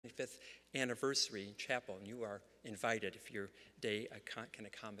25th anniversary in chapel, and you are invited if your day can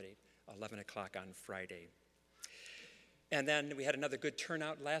accommodate 11 o'clock on Friday. And then we had another good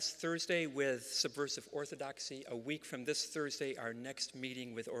turnout last Thursday with Subversive Orthodoxy. A week from this Thursday, our next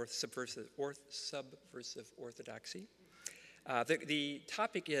meeting with Subversive Orthodoxy. The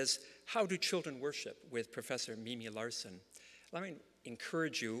topic is, how do children worship, with Professor Mimi Larson. Let me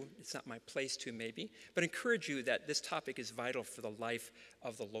encourage you, it's not my place to maybe, but encourage you that this topic is vital for the life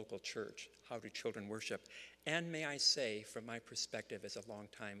of the local church. How do children worship? And may I say, from my perspective as a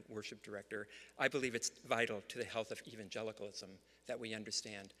longtime worship director, I believe it's vital to the health of evangelicalism that we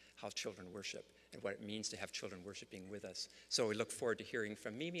understand how children worship and what it means to have children worshiping with us. So we look forward to hearing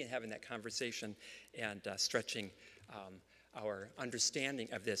from Mimi and having that conversation and stretching our understanding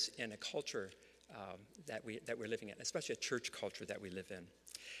of this in a culture that we're living in, especially a church culture that we live in.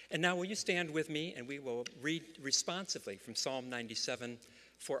 And now will you stand with me, and we will read responsively from Psalm 97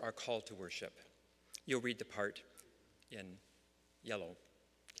 for our call to worship. You'll read the part in yellow.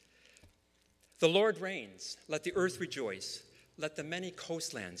 The Lord reigns. Let the earth rejoice. Let the many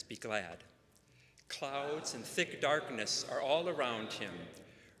coastlands be glad. Clouds and thick darkness are all around him.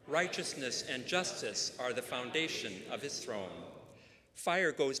 Righteousness and justice are the foundation of his throne.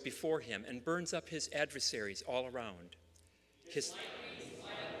 Fire goes before him and burns up his adversaries all around.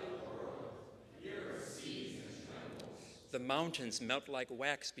 The mountains melt like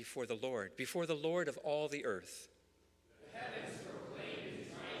wax before the Lord of all the earth. The heavens proclaim his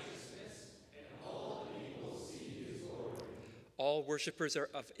righteousness, and all people see his glory. All worshippers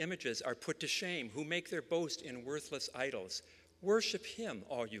of images are put to shame, who make their boast in worthless idols. Worship him,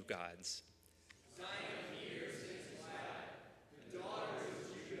 all you gods. Zion hears and is glad. The daughters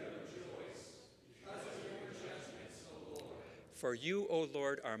of Judah rejoice because of your judgments, O Lord. For you, O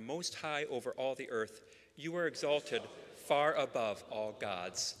Lord, are most high over all the earth. You are exalted far above all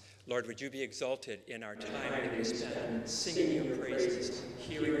gods. Lord, would you be exalted in our time that we spend singing your praises,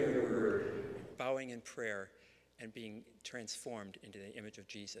 hearing your word, bowing in prayer, and being transformed into the image of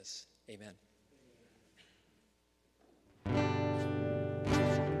Jesus. Amen.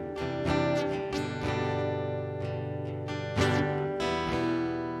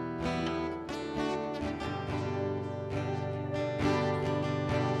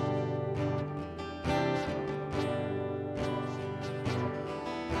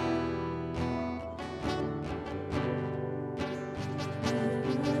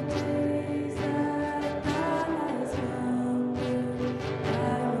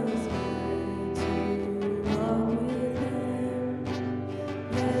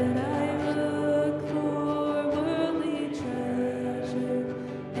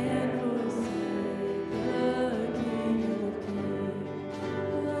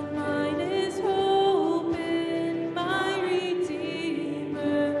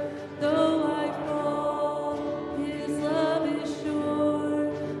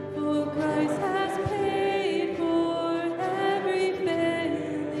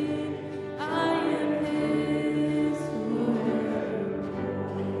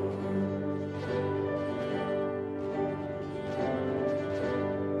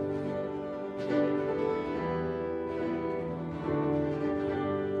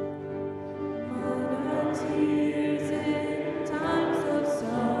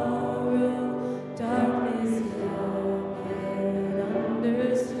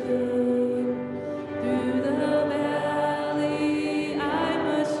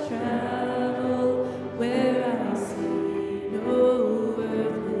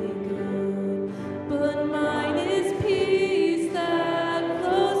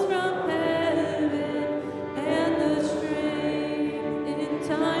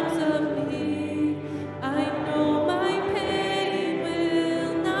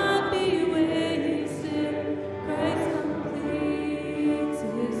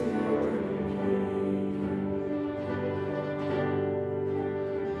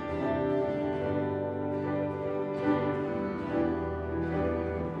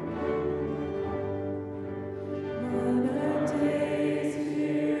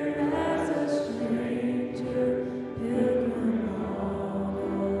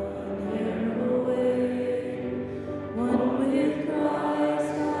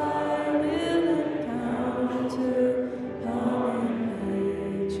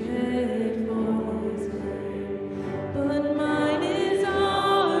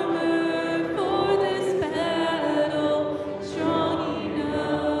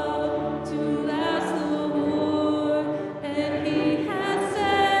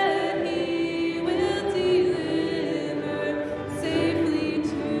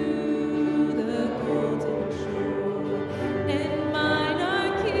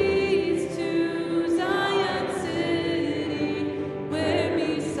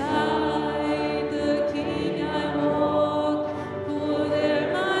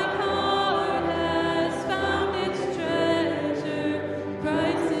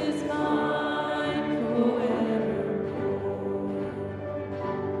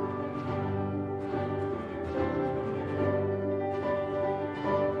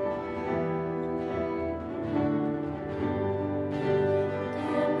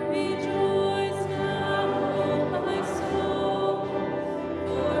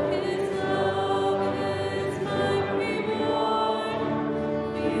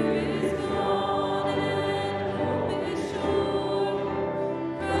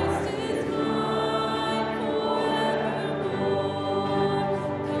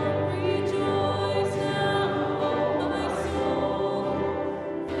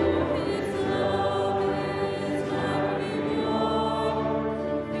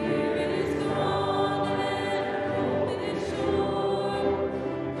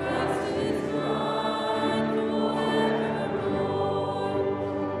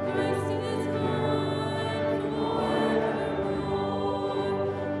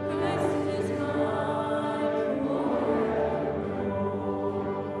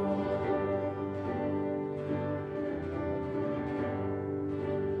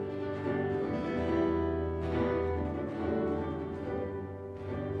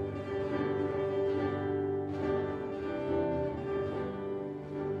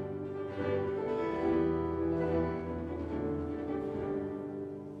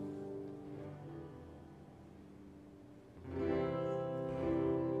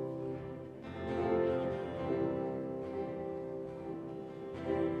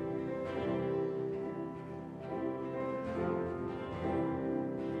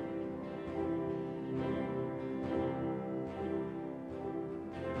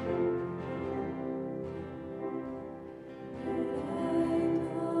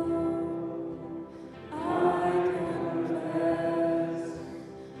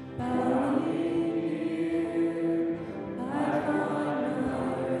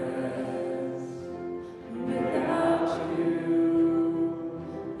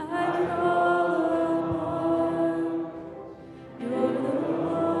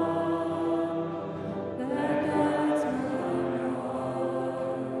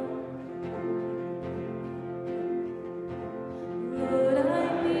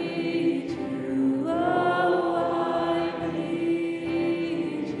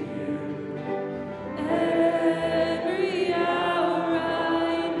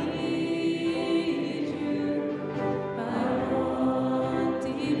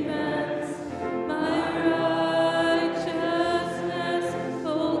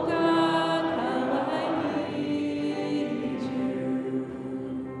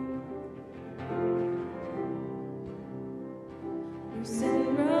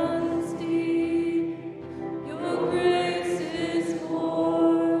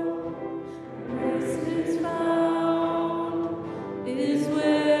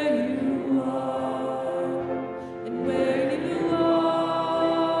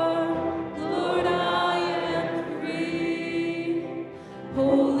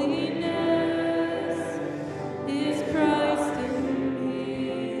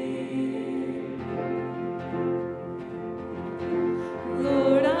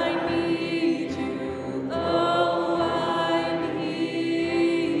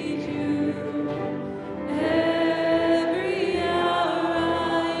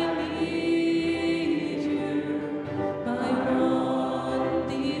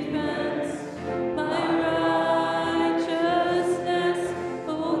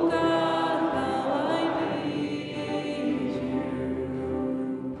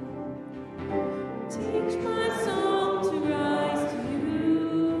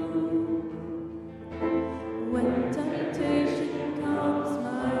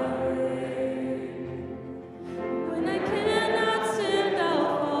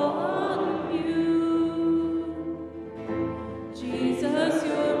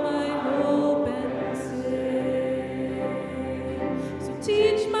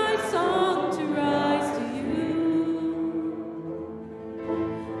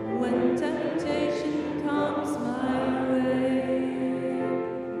 When temptation comes my way,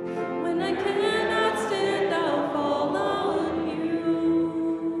 when I cannot stand, I'll fall on you.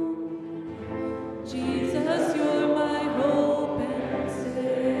 Jesus, you're my hope and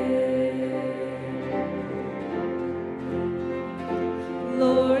stay.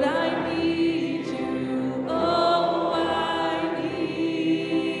 Lord, I need you. Oh, I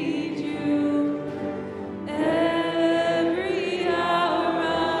need you. Every hour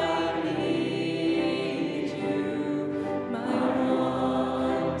I need you. My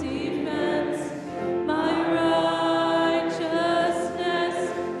one defense, my righteousness.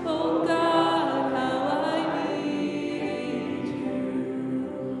 Oh God, how I need you.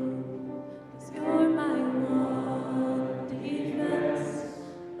 'Cause you're my one defense,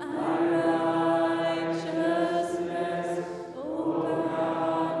 my righteousness. Oh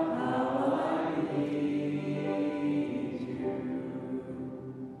God, how I need you.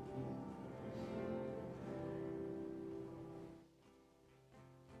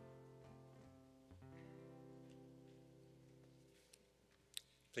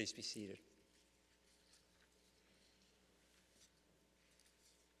 Please be seated.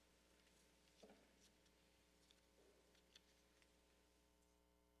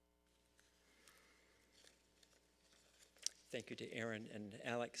 Thank you to Aaron and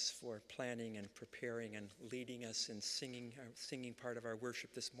Alex for planning and preparing and leading us in singing part of our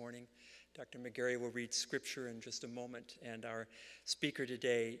worship this morning. Dr. McGarry will read scripture in just a moment, and our speaker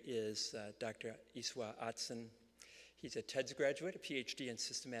today is Dr. Isuwa Atsen. He's a TEDS graduate, a PhD in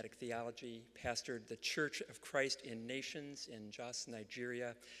systematic theology, pastored the Church of Christ in Nations in Jos,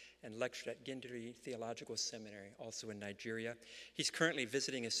 Nigeria, and lectured at Gindiri Theological Seminary, also in Nigeria. He's currently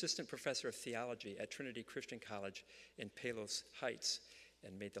visiting assistant professor of theology at Trinity Christian College in Palos Heights,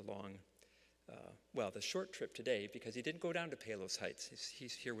 and made the the short trip today because he didn't go down to Palos Heights.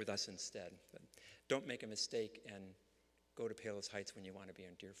 He's here with us instead. But don't make a mistake and go to Palos Heights when you want to be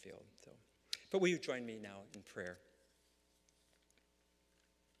in Deerfield. But will you join me now in prayer?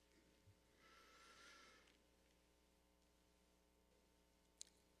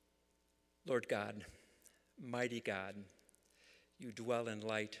 Lord God, mighty God, you dwell in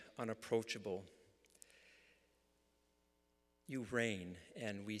light unapproachable. You reign,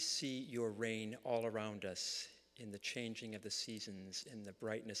 and we see your reign all around us in the changing of the seasons, in the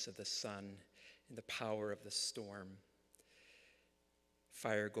brightness of the sun, in the power of the storm.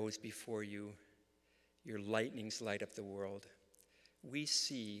 Fire goes before you. Your lightnings light up the world. We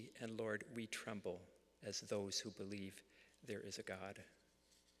see, and Lord, we tremble as those who believe there is a God.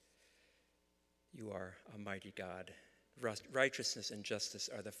 You are a mighty God. Righteousness and justice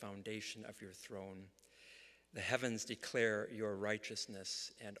are the foundation of your throne. The heavens declare your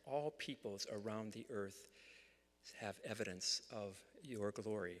righteousness, and all peoples around the earth have evidence of your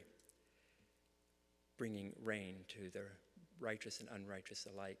glory, bringing rain to the righteous and unrighteous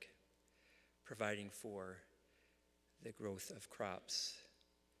alike, providing for the growth of crops,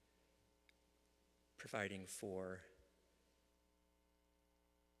 providing for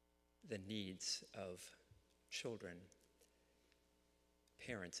the needs of children,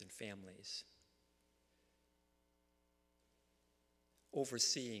 parents, and families,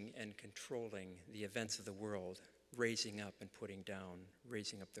 overseeing and controlling the events of the world, raising up and putting down,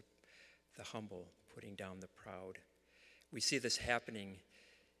 raising up the humble, putting down the proud. We see this happening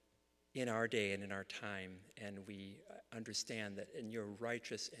in our day and in our time, and we understand that in your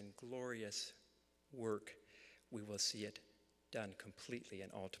righteous and glorious work, we will see it done completely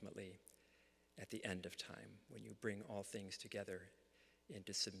and ultimately at the end of time, when you bring all things together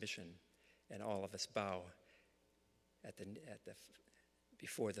into submission and all of us bow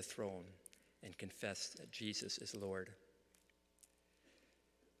before the throne and confess that Jesus is Lord.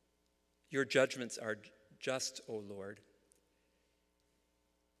 Your judgments are just, O Lord,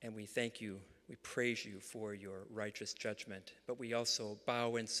 and we thank you, we praise you for your righteous judgment, but we also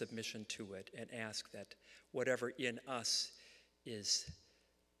bow in submission to it and ask that whatever in us is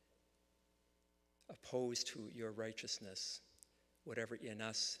opposed to your righteousness, whatever in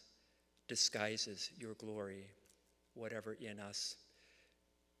us disguises your glory, whatever in us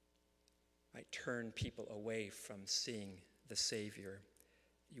might turn people away from seeing the Savior,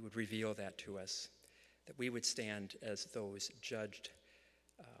 you would reveal that to us, that we would stand as those judged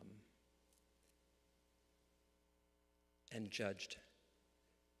and judged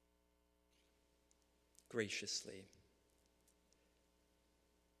graciously,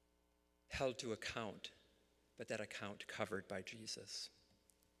 held to account, but that account covered by Jesus.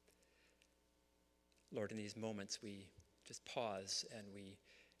 Lord, in these moments we just pause and we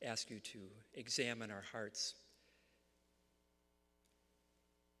ask you to examine our hearts.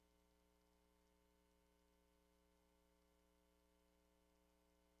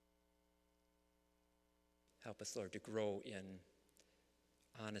 Help us, Lord, to grow in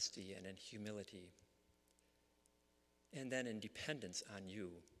honesty and in humility, and then in dependence on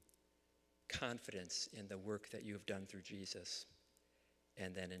you, confidence in the work that you have done through Jesus,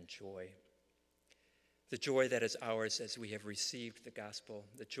 and then in joy. The joy that is ours as we have received the gospel,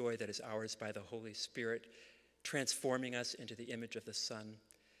 the joy that is ours by the Holy Spirit, transforming us into the image of the Son,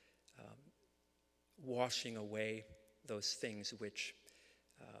 washing away those things which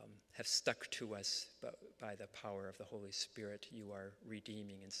have stuck to us, but by the power of the Holy Spirit, you are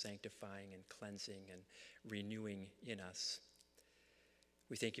redeeming and sanctifying and cleansing and renewing in us.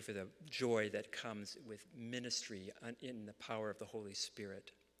 We thank you for the joy that comes with ministry in the power of the Holy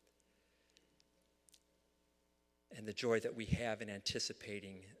Spirit, and the joy that we have in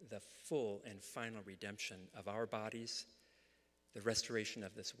anticipating the full and final redemption of our bodies, the restoration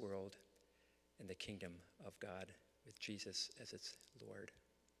of this world, and the kingdom of God with Jesus as its Lord.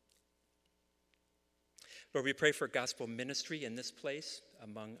 Lord, we pray for gospel ministry in this place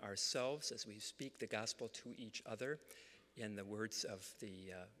among ourselves as we speak the gospel to each other in the words of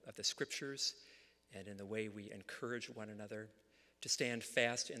the scriptures and in the way we encourage one another to stand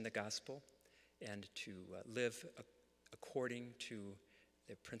fast in the gospel and to live according to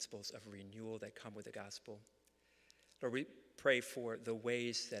the principles of renewal that come with the gospel. Lord, we pray for the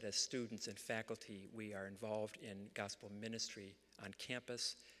ways that as students and faculty we are involved in gospel ministry on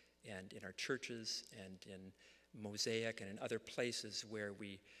campus and in our churches and in Mosaic and in other places where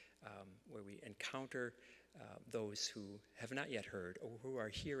we encounter those who have not yet heard or who are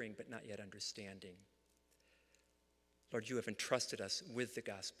hearing but not yet understanding. Lord, you have entrusted us with the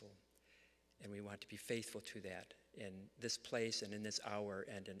gospel, and we want to be faithful to that in this place and in this hour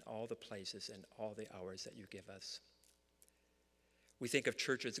and in all the places and all the hours that you give us. We think of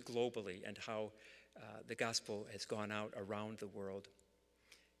churches globally and how the gospel has gone out around the world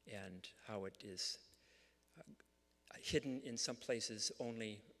and how it is hidden in some places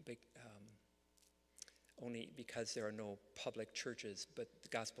only because there are no public churches, but the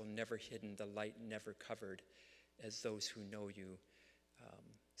gospel never hidden, the light never covered, as those who know you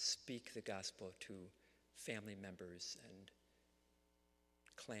speak the gospel to family members and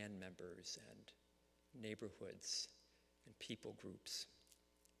clan members and neighborhoods and people groups,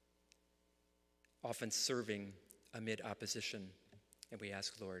 often serving amid opposition. And we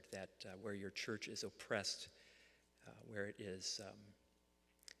ask, Lord, that where your church is oppressed, where it is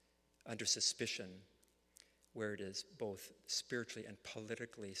under suspicion, where it is both spiritually and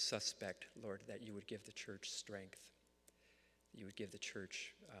politically suspect, Lord, that you would give the church strength. You would give the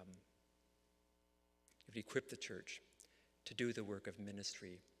church, you would equip the church to do the work of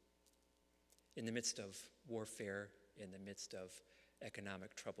ministry in the midst of warfare, in the midst of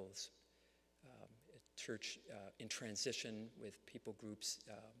economic troubles, a church in transition with people groups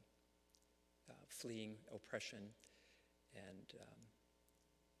fleeing oppression and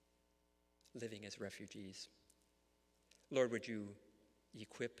living as refugees. Lord, would you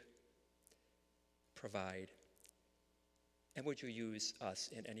equip, provide, and would you use us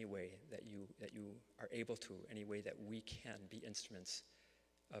in any way that you are able to, any way that we can be instruments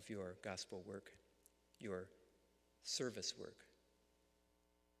of your gospel work, your service work,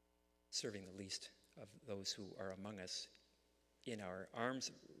 serving the least of those who are among us in our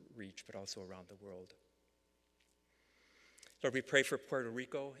arm's reach, but also around the world. Lord, we pray for Puerto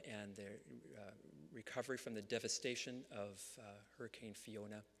Rico and the recovery from the devastation of Hurricane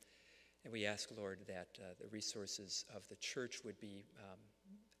Fiona. And we ask, Lord, that the resources of the church would be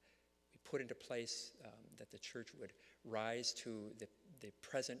put into place, that the church would rise to the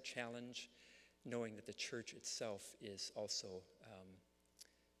present challenge, knowing that the church itself is also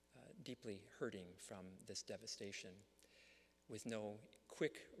deeply hurting from this devastation, with no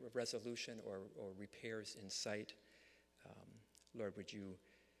quick resolution or repairs in sight. Lord, would you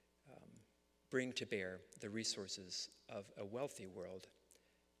bring to bear the resources of a wealthy world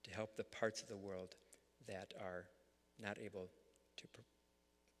to help the parts of the world that are not able to,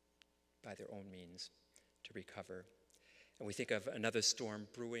 by their own means, to recover. And we think of another storm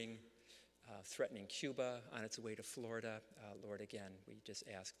brewing, threatening Cuba on its way to Florida. Lord, again, we just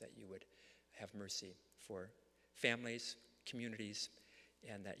ask that you would have mercy for families, communities,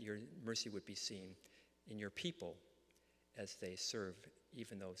 and that your mercy would be seen in your people as they serve,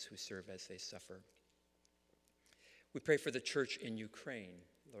 even those who serve as they suffer. We pray for the church in Ukraine,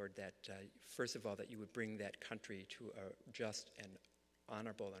 Lord, that first of all, that you would bring that country to a just and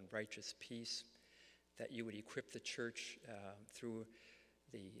honorable and righteous peace, that you would equip the church through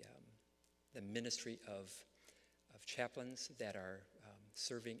the ministry of chaplains that are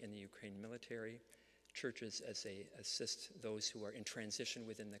serving in the Ukraine military, churches as they assist those who are in transition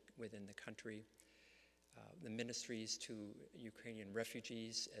within the country, the ministries to Ukrainian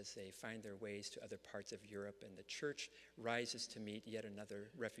refugees as they find their ways to other parts of Europe, and the church rises to meet yet another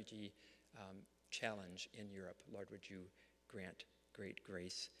refugee challenge in Europe. Lord, would you grant great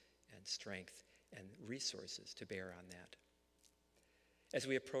grace and strength and resources to bear on that. As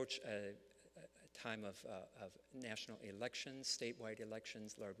we approach a time of national elections, statewide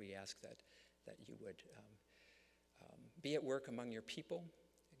elections, Lord, we ask that you would be at work among your people,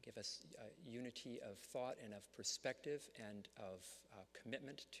 give us unity of thought and of perspective and of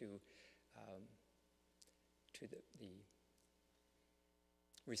commitment to the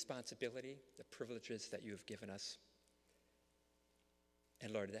responsibility, the privileges that you have given us.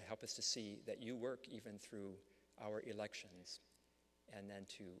 And Lord, that help us to see that you work even through our elections, and then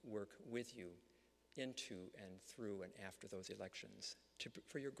to work with you into and through and after those elections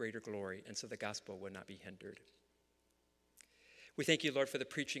for your greater glory, and so the gospel will not be hindered. We thank you, Lord, for the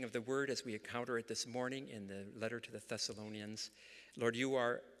preaching of the word as we encounter it this morning in the letter to the Thessalonians. Lord, you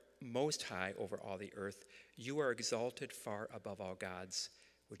are most high over all the earth. You are exalted far above all gods.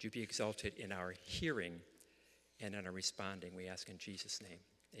 Would you be exalted in our hearing and in our responding? We ask in Jesus' name.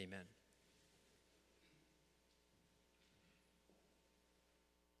 Amen.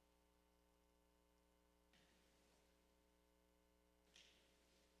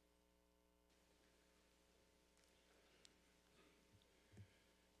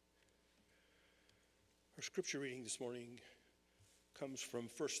 Our scripture reading this morning comes from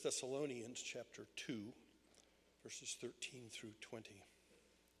 1 Thessalonians chapter 2, verses 13 through 20.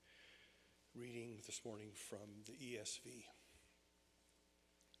 Reading this morning from the ESV.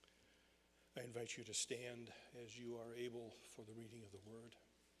 I invite you to stand as you are able for the reading of the word.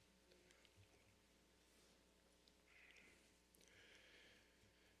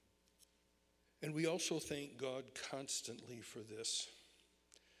 And we also thank God constantly for this,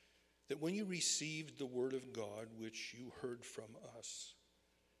 that when you received the word of God, which you heard from us,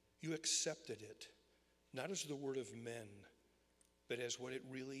 you accepted it, not as the word of men, but as what it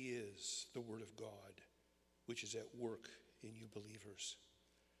really is, the word of God, which is at work in you believers.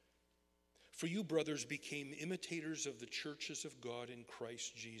 For you, brothers, became imitators of the churches of God in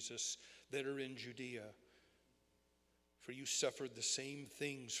Christ Jesus that are in Judea. For you suffered the same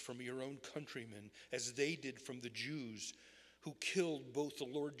things from your own countrymen as they did from the Jews, who killed both the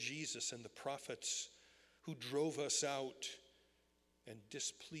Lord Jesus and the prophets, who drove us out and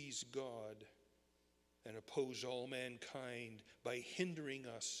displeased God and oppose all mankind by hindering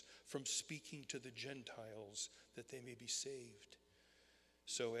us from speaking to the Gentiles that they may be saved,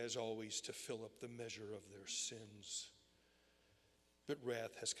 so as always to fill up the measure of their sins. But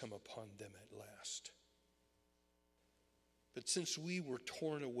wrath has come upon them at last. But since we were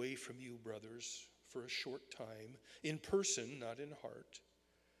torn away from you, brothers, for a short time, in person, not in heart,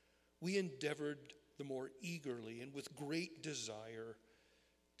 we endeavored the more eagerly and with great desire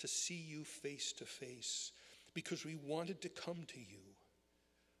to see you face to face, because we wanted to come to you.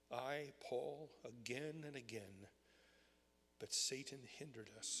 I, Paul, again and again, but Satan hindered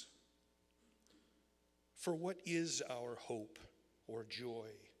us. For what is our hope or joy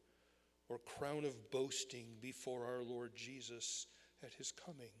or crown of boasting before our Lord Jesus at his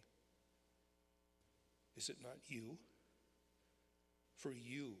coming? Is it not you? For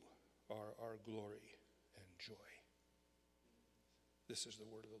you are our glory and joy. This is the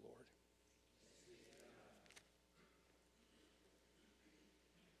word of the Lord.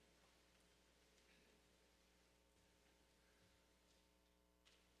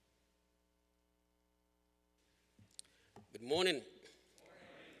 Good morning.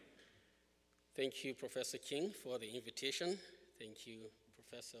 Thank you, Professor King, for the invitation. Thank you,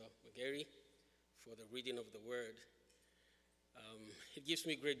 Professor McGarry, for the reading of the word. It gives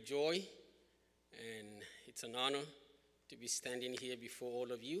me great joy, and it's an honor to be standing here before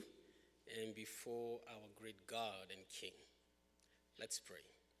all of you and before our great God and King. Let's pray.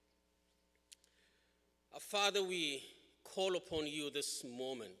 Our Father, we call upon you this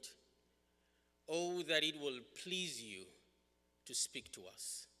moment. Oh, that it will please you to speak to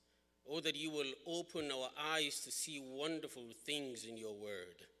us. Oh, that you will open our eyes to see wonderful things in your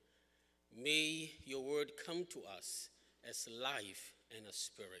word. May your word come to us as life and a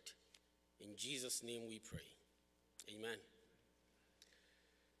spirit. In Jesus' name we pray. Amen.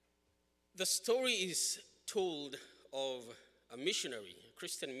 The story is told of a missionary, a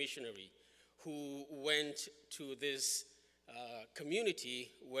Christian missionary, who went to this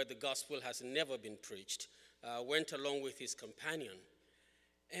community where the gospel has never been preached, went along with his companion.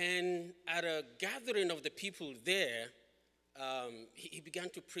 And at a gathering of the people there, he began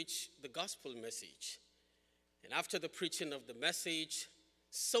to preach the gospel message. And after the preaching of the message,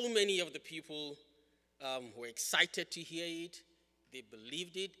 so many of the people were excited to hear it. They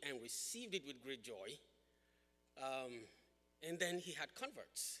believed it and received it with great joy. And then he had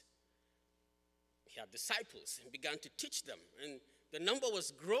converts. He had disciples and began to teach them. And the number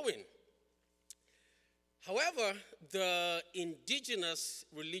was growing. However, the indigenous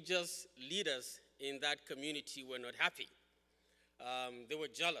religious leaders in that community were not happy. They were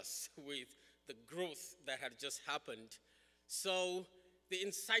jealous with the growth that had just happened. So they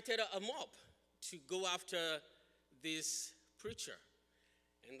incited a mob to go after this preacher.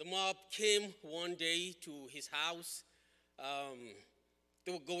 And the mob came one day to his house.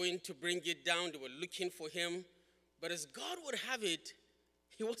 They were going to bring it down. They were looking for him. But as God would have it,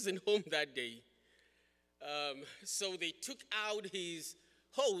 he wasn't home that day. So they took out his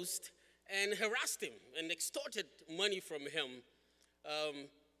host and harassed him and extorted money from him.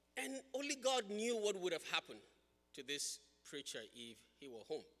 And only God knew what would have happened to this preacher if he were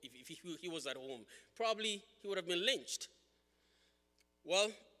home, if he was at home. Probably he would have been lynched.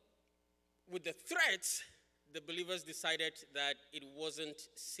 Well, with the threats, the believers decided that it wasn't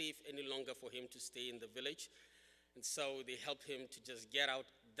safe any longer for him to stay in the village. And so they helped him to just get out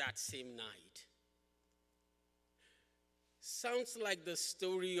that same night. Sounds like the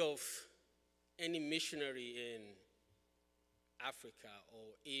story of any missionary in Africa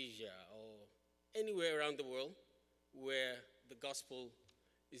or Asia or anywhere around the world where the gospel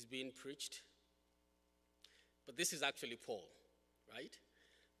is being preached. But this is actually Paul, right?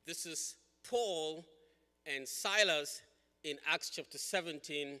 This is Paul and Silas in Acts chapter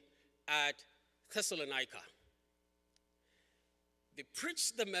 17 at Thessalonica. They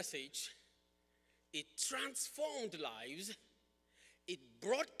preached the message. It transformed lives. It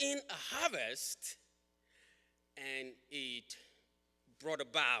brought in a harvest, and it brought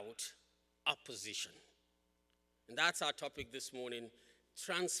about opposition. And that's our topic this morning,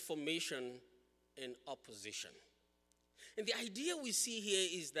 transformation and opposition. And the idea we see here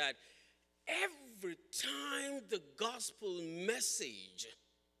is that every time the gospel message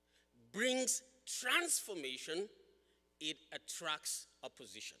brings transformation, it attracts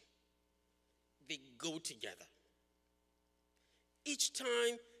opposition. They go together. Each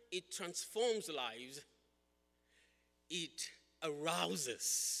time it transforms lives, it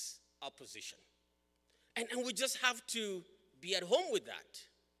arouses opposition. And we just have to be at home with that,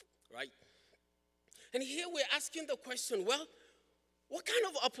 right? And here we're asking the question, well, what kind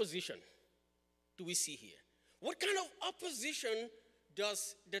of opposition do we see here? What kind of opposition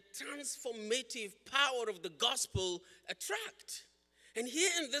does the transformative power of the gospel attract? And here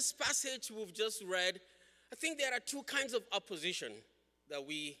in this passage we've just read, I think there are two kinds of opposition that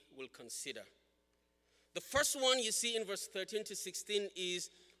we will consider. The first one you see in verse 13 to 16 is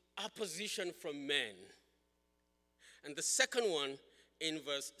opposition from men. And the second one in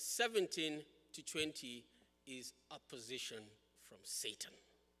verse 17 to 20 is opposition from Satan.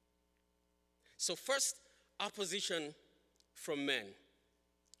 So first, opposition from men.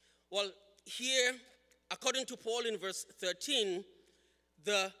 Well, here, according to Paul in verse 13,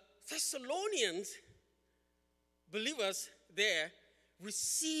 the Thessalonians, believers there,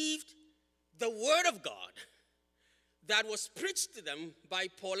 received the word of God that was preached to them by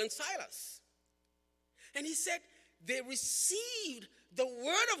Paul and Silas. And he said they received the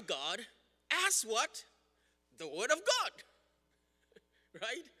word of God as what? The word of God,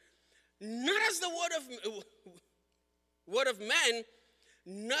 right? Not as the word of man,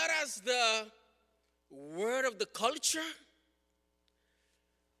 not as the word of the culture,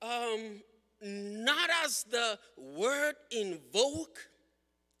 not as the word in vogue.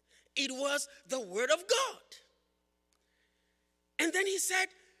 It was the word of God. And then he said,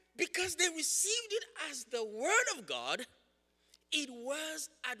 because they received it as the word of God, it was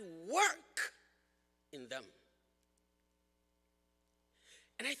at work in them.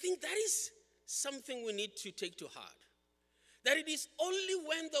 And I think that is something we need to take to heart. That it is only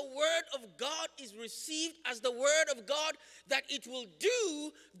when the word of God is received as the word of God that it will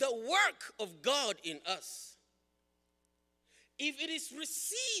do the work of God in us. If it is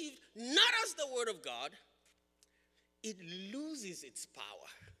received not as the word of God, it loses its power.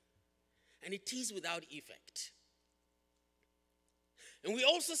 And it is without effect. And we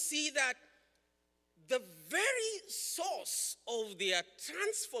also see that the very source of their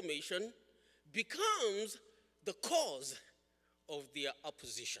transformation becomes the cause of their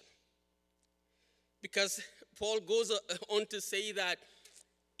opposition. Because Paul goes on to say that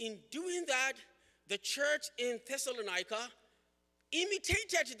in doing that, the church in Thessalonica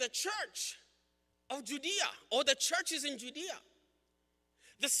imitated the church of Judea, or the churches in Judea.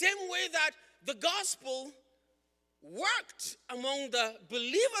 The same way that the gospel worked among the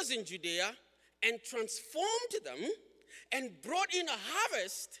believers in Judea and transformed them and brought in a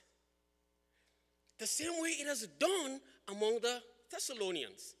harvest the same way it has done among the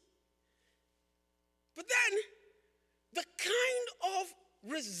Thessalonians. But then, the kind of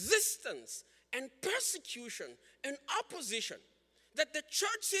resistance and persecution and opposition that the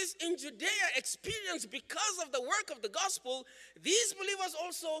churches in Judea experienced because of the work of the gospel, these believers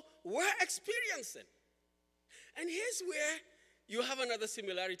also were experiencing. And here's where you have another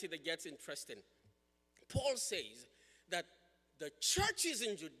similarity that gets interesting. Paul says that the churches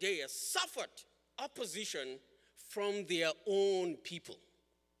in Judea suffered opposition from their own people,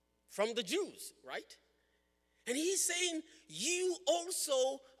 from the Jews, right? And he's saying you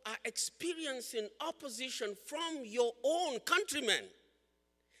also are experiencing opposition from your own countrymen,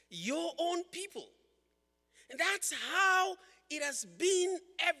 your own people. And that's how it has been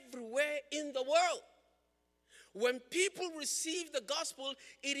everywhere in the world. When people receive the gospel,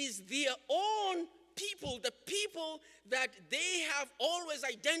 it is their own people, the people that they have always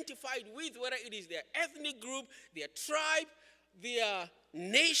identified with, whether it is their ethnic group, their tribe, their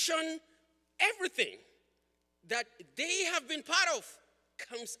nation, everything that they have been part of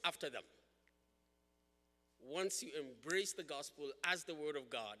comes after them. Once you embrace the gospel as the word of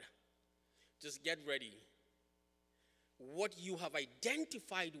God, just get ready. What you have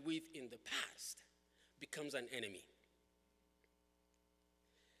identified with in the past becomes an enemy.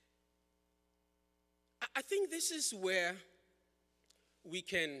 I think this is where we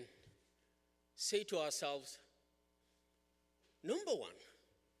can say to ourselves, number one,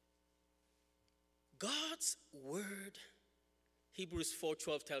 God's word, Hebrews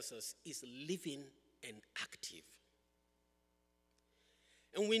 4:12 tells us, is living and active.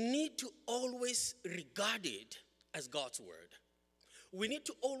 And we need to always regard it as God's word. We need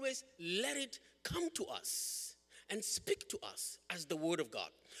to always let it come to us and speak to us as the word of God,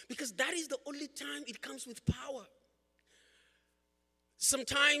 because that is the only time it comes with power.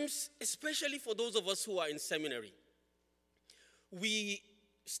 Sometimes, especially for those of us who are in seminary, we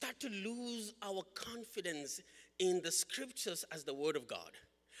start to lose our confidence in the scriptures as the word of God.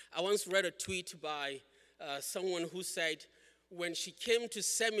 I once read a tweet by someone who said when she came to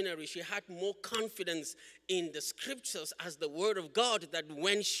seminary, she had more confidence in the scriptures as the word of God than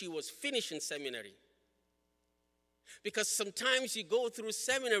when she was finishing seminary. Because sometimes you go through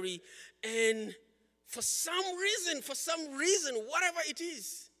seminary and for some reason, whatever it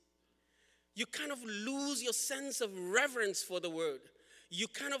is, you kind of lose your sense of reverence for the word. You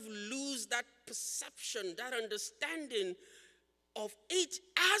kind of lose that perception, that understanding of it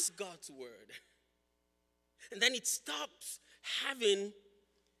as God's word. And then it stops having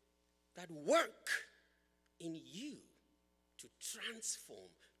that work in you to transform,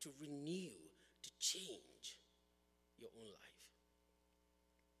 to renew, to change your own life.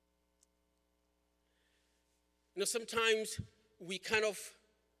 You know, sometimes we kind of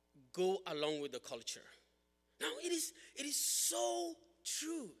go along with the culture. Now, it is so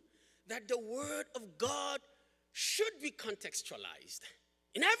true that the word of God should be contextualized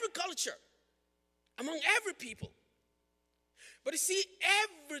in every culture, among every people. But you see,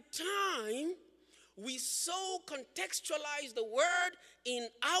 every time we so contextualize the word in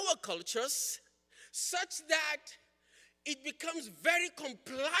our cultures such that it becomes very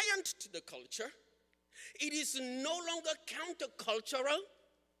compliant to the culture, it is no longer countercultural.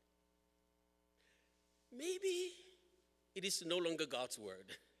 Maybe it is no longer God's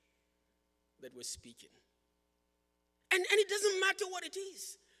word that we're speaking. And it doesn't matter what it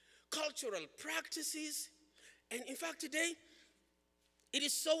is. Cultural practices. And in fact, today, it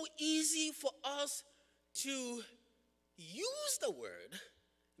is so easy for us to use the word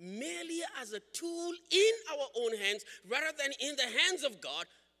merely as a tool in our own hands rather than in the hands of God.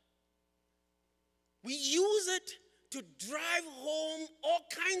 We use it to drive home all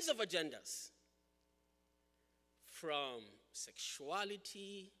kinds of agendas, from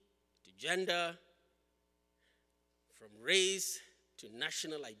sexuality to gender, from race to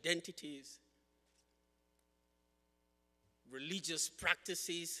national identities, religious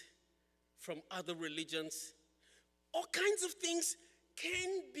practices from other religions. All kinds of things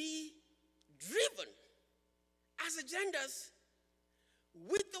can be driven as agendas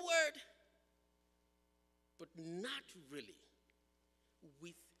with the word, but not really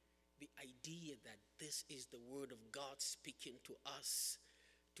with the idea that this is the word of God speaking to us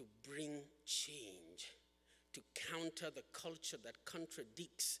to bring change, to counter the culture that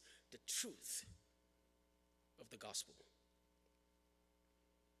contradicts the truth of the gospel.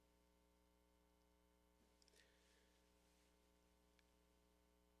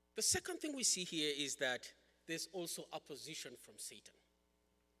 The second thing we see here is that there's also opposition from Satan.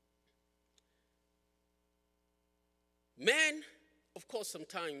 Men, of course,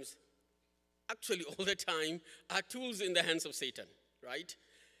 sometimes, actually all the time, are tools in the hands of Satan, right?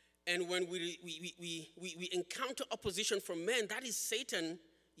 And when we encounter opposition from men, that is Satan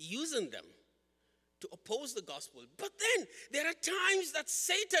using them to oppose the gospel. But then there are times that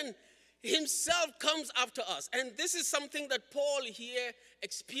Satan himself comes after us. And this is something that Paul here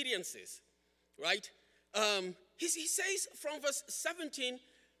experiences, right? He says from verse 17,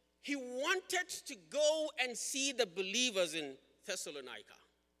 he wanted to go and see the believers in Thessalonica.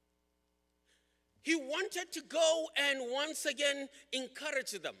 He wanted to go and once again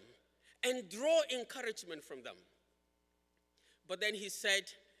encourage them and draw encouragement from them. But then he said,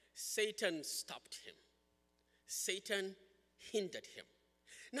 Satan stopped him. Satan hindered him.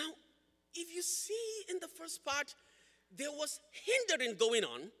 Now, if you see in the first part, there was hindering going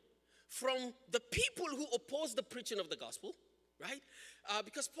on from the people who opposed the preaching of the gospel, right?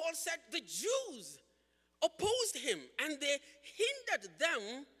 Because Paul said the Jews opposed him and they hindered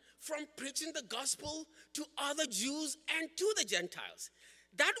them from preaching the gospel to other Jews and to the Gentiles.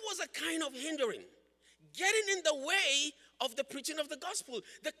 That was a kind of hindering, getting in the way of the preaching of the gospel.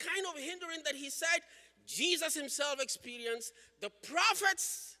 The kind of hindering that he said Jesus himself experienced, the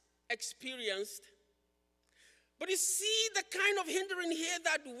prophets experienced. But you see the kind of hindering here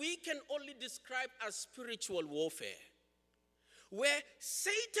that we can only describe as spiritual warfare, where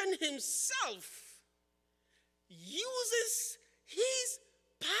Satan himself uses his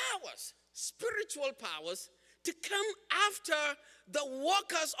powers, spiritual powers, to come after the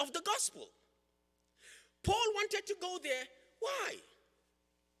workers of the gospel. Paul wanted to go there. Why?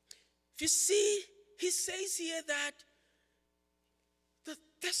 If you see, he says here that the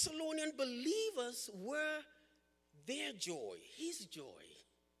Thessalonian believers were their joy,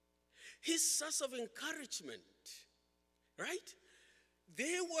 his source of encouragement, right?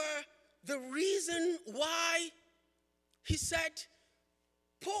 They were the reason why he said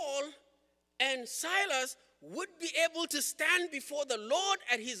Paul and Silas would be able to stand before the Lord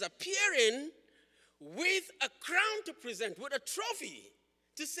at his appearing with a crown to present, with a trophy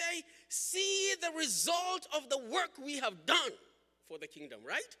to say, see the result of the work we have done for the kingdom,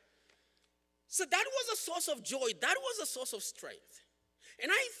 right? So that was a source of joy. That was a source of strength.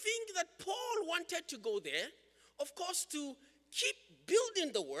 And I think that Paul wanted to go there, of course, to keep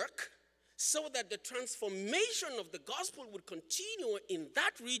building the work so that the transformation of the gospel would continue in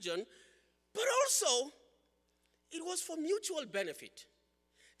that region, but also it was for mutual benefit,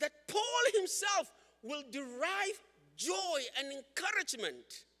 that Paul himself will derive joy and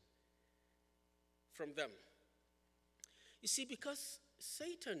encouragement from them. You see, because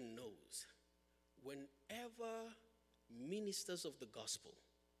Satan knows whenever ministers of the gospel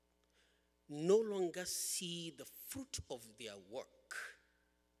no longer see the fruit of their work,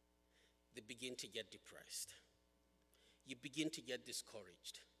 they begin to get depressed. You begin to get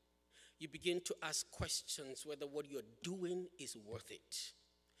discouraged. You begin to ask questions whether what you're doing is worth it.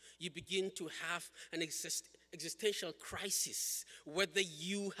 You begin to have an existential crisis whether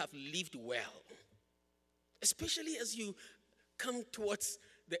you have lived well, especially as you come towards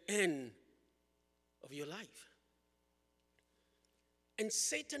the end of your life. And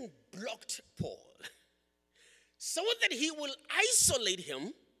Satan blocked Paul so that he will isolate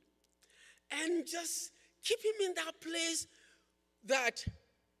him and just keep him in that place that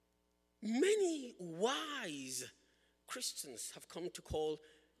many wise Christians have come to call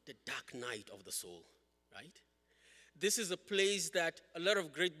the dark night of the soul, right? This is a place that a lot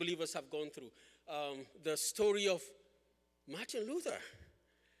of great believers have gone through. The story of Martin Luther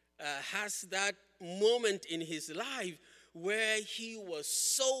has that moment in his life where he was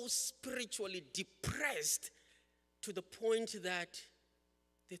so spiritually depressed to the point that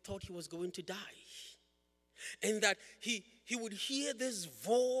they thought he was going to die. And that he would hear this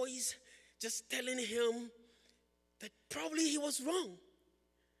voice just telling him that probably he was wrong.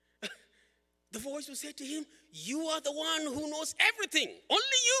 The voice would say to him, you are the one who knows everything, only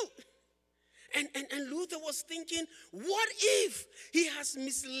you. And Luther was thinking, what if he has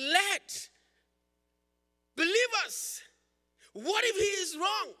misled believers? What if he is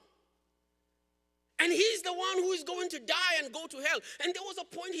wrong? And he's the one who is going to die and go to hell. And there was a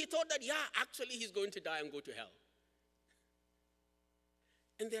point he thought that, yeah, actually he's going to die and go to hell.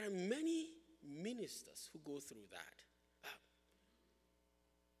 And there are many ministers who go through that.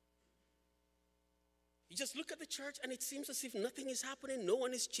 You just look at the church and it seems as if nothing is happening, no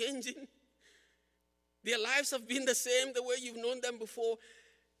one is changing. Their lives have been the same the way you've known them before.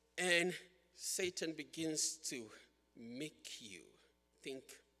 And Satan begins to make you think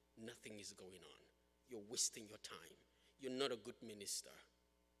nothing is going on. You're wasting your time. You're not a good minister.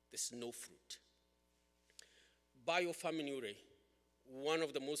 There's no fruit. Biofaminure, one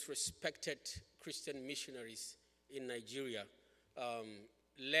of the most respected Christian missionaries in Nigeria,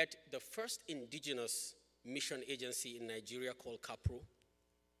 led the first indigenous mission agency in Nigeria called CAPRO.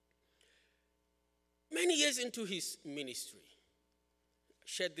 Many years into his ministry, I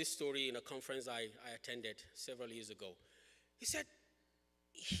shared this story in a conference I attended several years ago. He said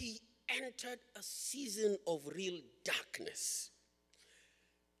he entered a season of real darkness.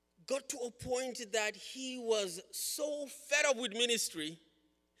 Got to a point that he was so fed up with ministry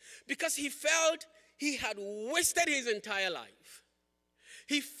because he felt he had wasted his entire life.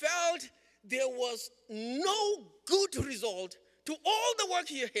 He felt there was no good result to all the work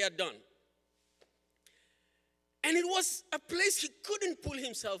he had done. And it was a place he couldn't pull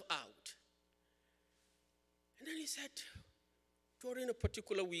himself out. And then he said, during a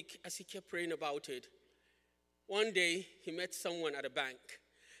particular week, as he kept praying about it, one day he met someone at a bank.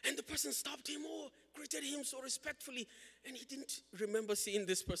 And the person stopped him, greeted him so respectfully. And he didn't remember seeing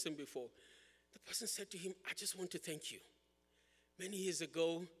this person before. The person said to him, I just want to thank you. Many years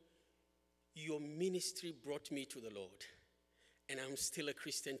ago, your ministry brought me to the Lord. And I'm still a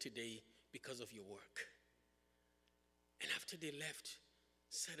Christian today because of your work. And after they left,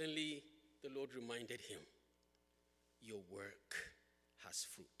 suddenly the Lord reminded him, your work has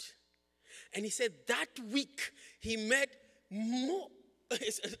fruit. And he said that week he met more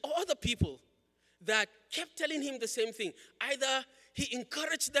other people that kept telling him the same thing. Either he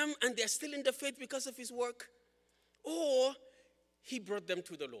encouraged them and they're still in the faith because of his work, or he brought them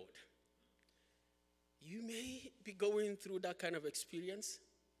to the Lord. You may be going through that kind of experience,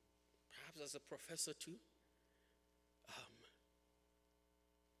 perhaps as a professor too.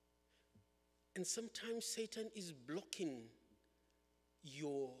 And sometimes Satan is blocking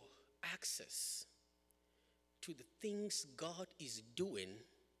your access to the things God is doing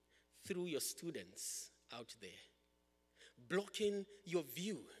through your students out there. Blocking your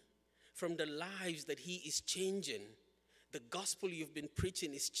view from the lives that he is changing. The gospel you've been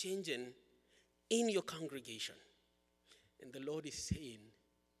preaching is changing in your congregation. And the Lord is saying,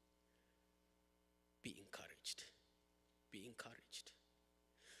 be encouraged. Be encouraged.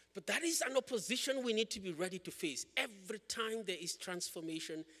 But that is an opposition we need to be ready to face. Every time there is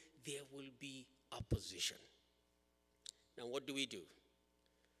transformation, there will be opposition. Now, what do?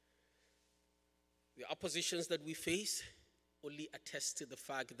 The oppositions that we face only attest to the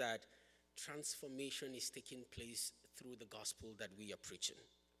fact that transformation is taking place through the gospel that we are preaching.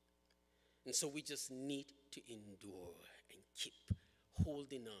 And so we just need to endure and keep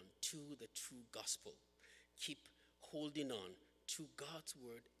holding on to the true gospel. Keep holding on to God's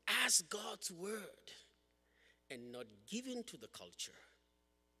word as God's word and not giving to the culture.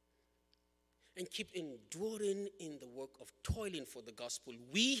 And keep enduring in the work of toiling for the gospel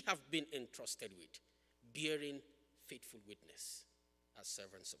we have been entrusted with, bearing faithful witness as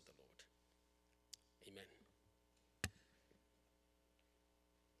servants of the Lord. Amen.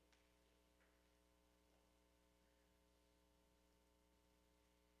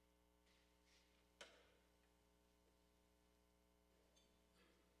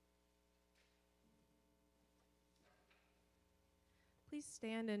 Please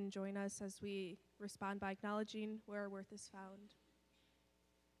stand and join us as we respond by acknowledging where our worth is found.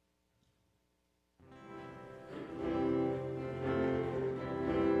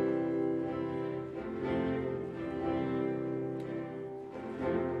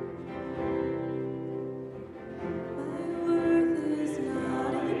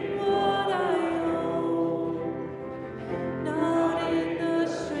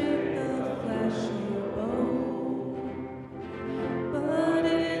 But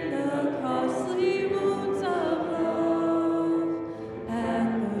in the costly wounds of love.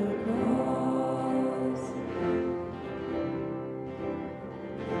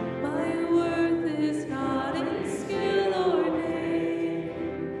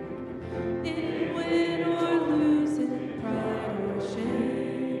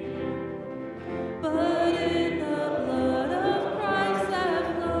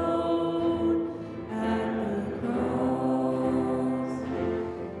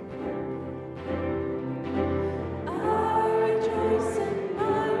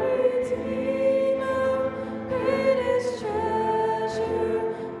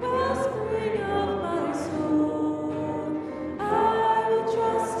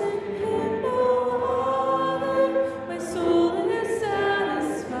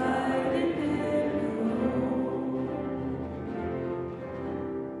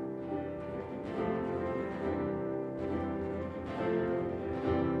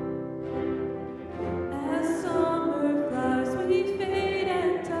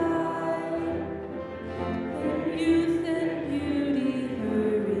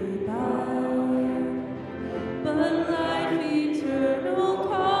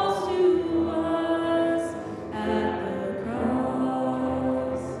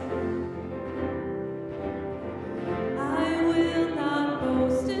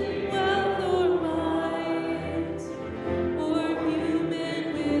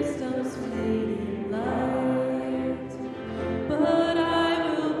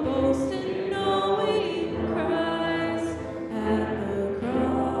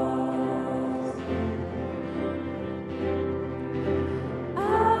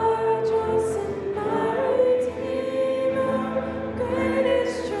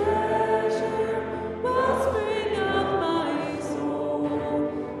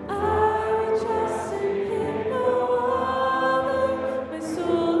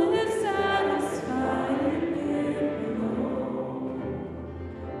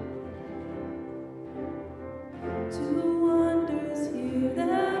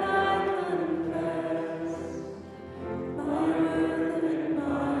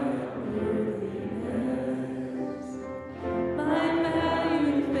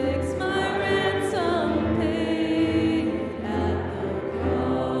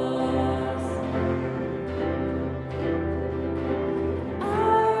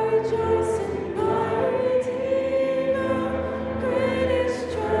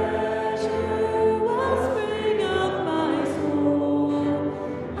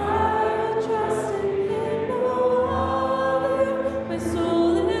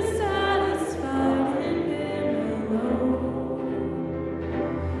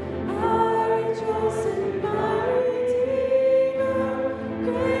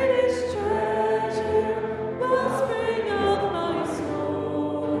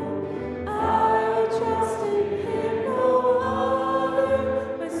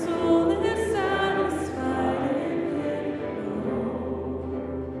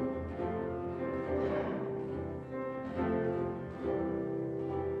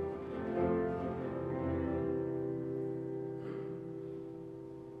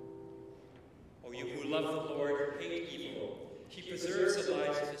 love the Lord and hate evil. He preserves the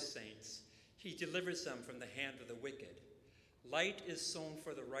lives of his saints. He delivers them from the hand of the wicked. Light is sown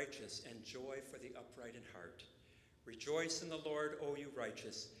for the righteous, and joy for the upright in heart. Rejoice in the Lord, O you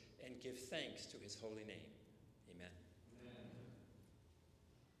righteous, and give thanks to his holy name.